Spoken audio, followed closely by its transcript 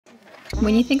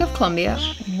When you think of Colombia,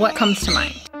 what comes to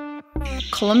mind?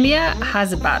 Colombia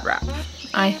has a bad rap.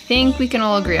 I think we can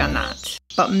all agree on that.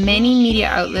 But many media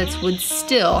outlets would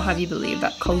still have you believe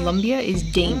that Colombia is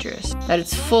dangerous, that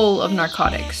it's full of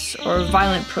narcotics or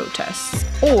violent protests.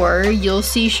 Or you'll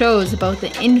see shows about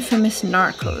the infamous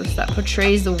narcos that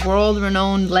portrays the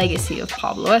world-renowned legacy of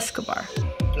Pablo Escobar.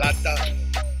 Plata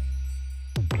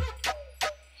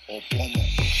o plomo.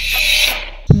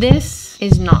 This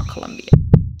is not Colombia.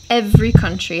 Every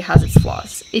country has its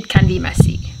flaws. It can be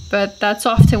messy, but that's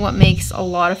often what makes a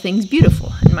lot of things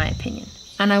beautiful, in my opinion.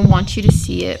 And I want you to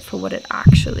see it for what it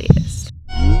actually is.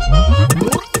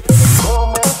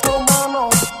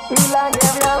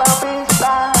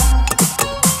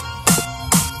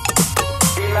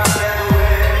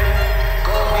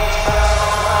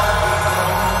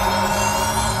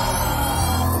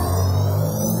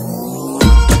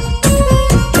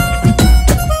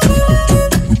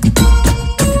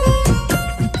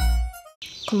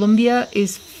 Colombia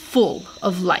is full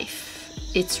of life.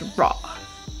 It's raw,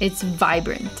 it's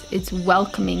vibrant, it's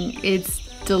welcoming, it's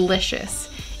delicious,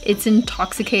 it's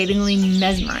intoxicatingly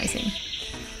mesmerizing.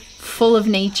 Full of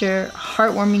nature,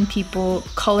 heartwarming people,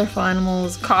 colorful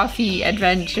animals, coffee,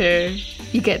 adventure,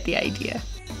 you get the idea.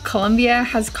 Colombia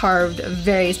has carved a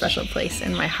very special place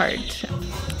in my heart.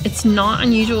 It's not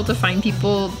unusual to find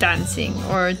people dancing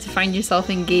or to find yourself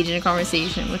engaged in a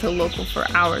conversation with a local for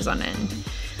hours on end,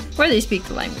 whether they speak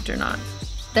the language or not.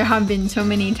 There have been so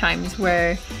many times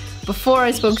where before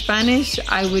I spoke Spanish,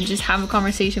 I would just have a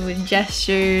conversation with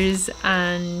gestures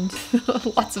and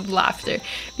lots of laughter,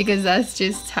 because that's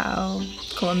just how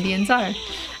Colombians are.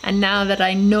 And now that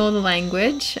I know the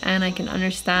language and I can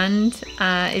understand,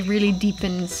 it really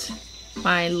deepens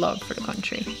my love for the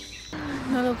country.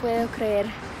 No lo puedo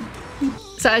creer.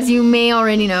 So as you may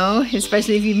already know,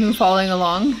 especially if you've been following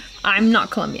along, I'm not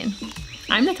Colombian.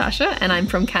 I'm Natasha and I'm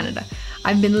from Canada.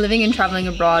 I've been living and traveling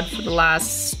abroad for the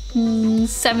last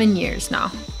 7 years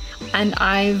now. And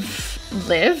I've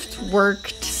lived,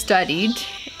 worked, studied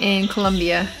in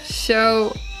Colombia,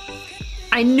 so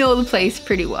I know the place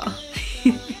pretty well.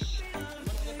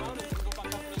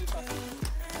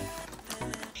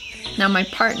 Now my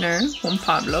partner, Juan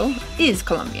Pablo, is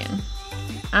Colombian,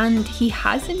 and he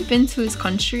hasn't been to his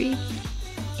country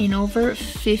in over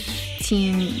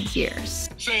 15 years.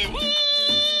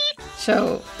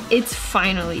 So it's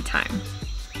finally time.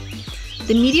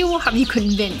 The media will have you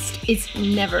convinced it's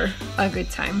never a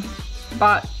good time,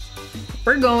 but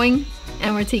we're going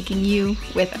and we're taking you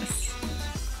with us.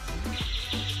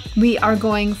 We are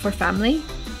going for family,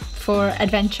 for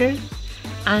adventure,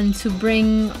 and to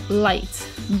bring light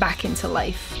back into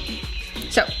life.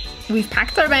 So we've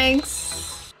packed our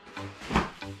bags.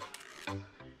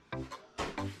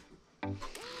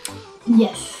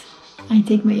 Yes, I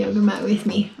take my yoga mat with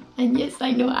me. And yes,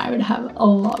 I know I would have a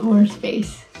lot more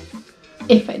space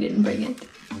if I didn't bring it.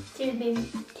 Cheers, baby.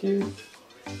 Cheers.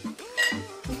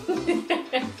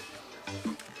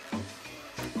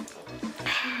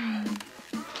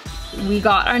 We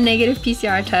got our negative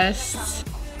PCR tests.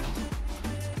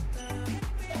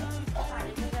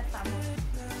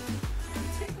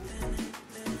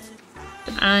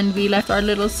 And we left our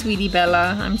little sweetie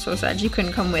Bella, I'm so sad she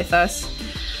couldn't come with us,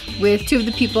 with two of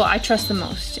the people I trust the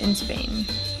most in Spain.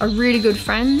 Are really good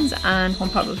friends and Juan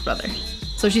Pablo's brother.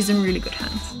 So she's in really good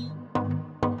hands.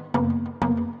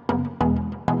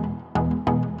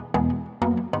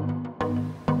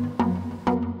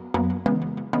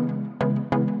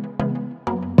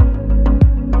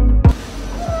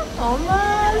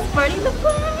 Almost boarding the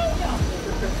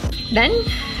plane. Then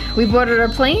we boarded our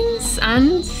planes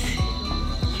and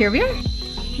here we are.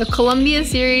 The Colombia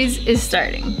series is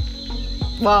starting.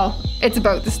 Well, it's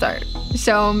about to start.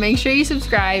 So make sure you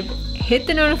subscribe, hit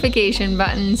the notification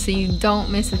button so you don't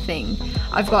miss a thing.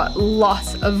 I've got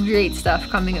lots of great stuff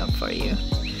coming up for you.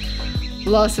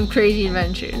 Lots of crazy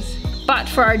adventures. But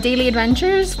for our daily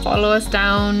adventures, follow us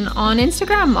down on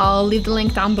Instagram. I'll leave the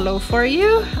link down below for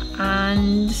you,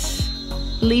 and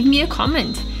leave me a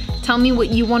comment. Tell me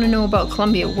what you want to know about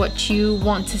Colombia, what you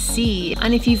want to see.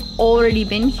 And if you've already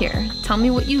been here, tell me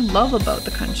what you love about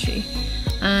the country.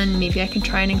 And maybe I can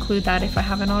try and include that if I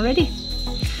haven't already.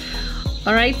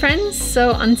 All right, friends,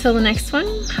 so until the next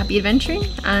one, happy adventuring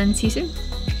and see you soon.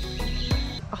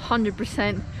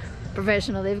 100%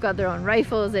 professional. They've got their own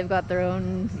rifles, they've got their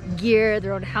own gear,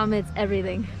 their own helmets,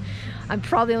 everything. I'm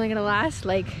probably only gonna last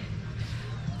like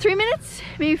 3 minutes,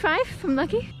 maybe 5 if I'm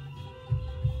lucky.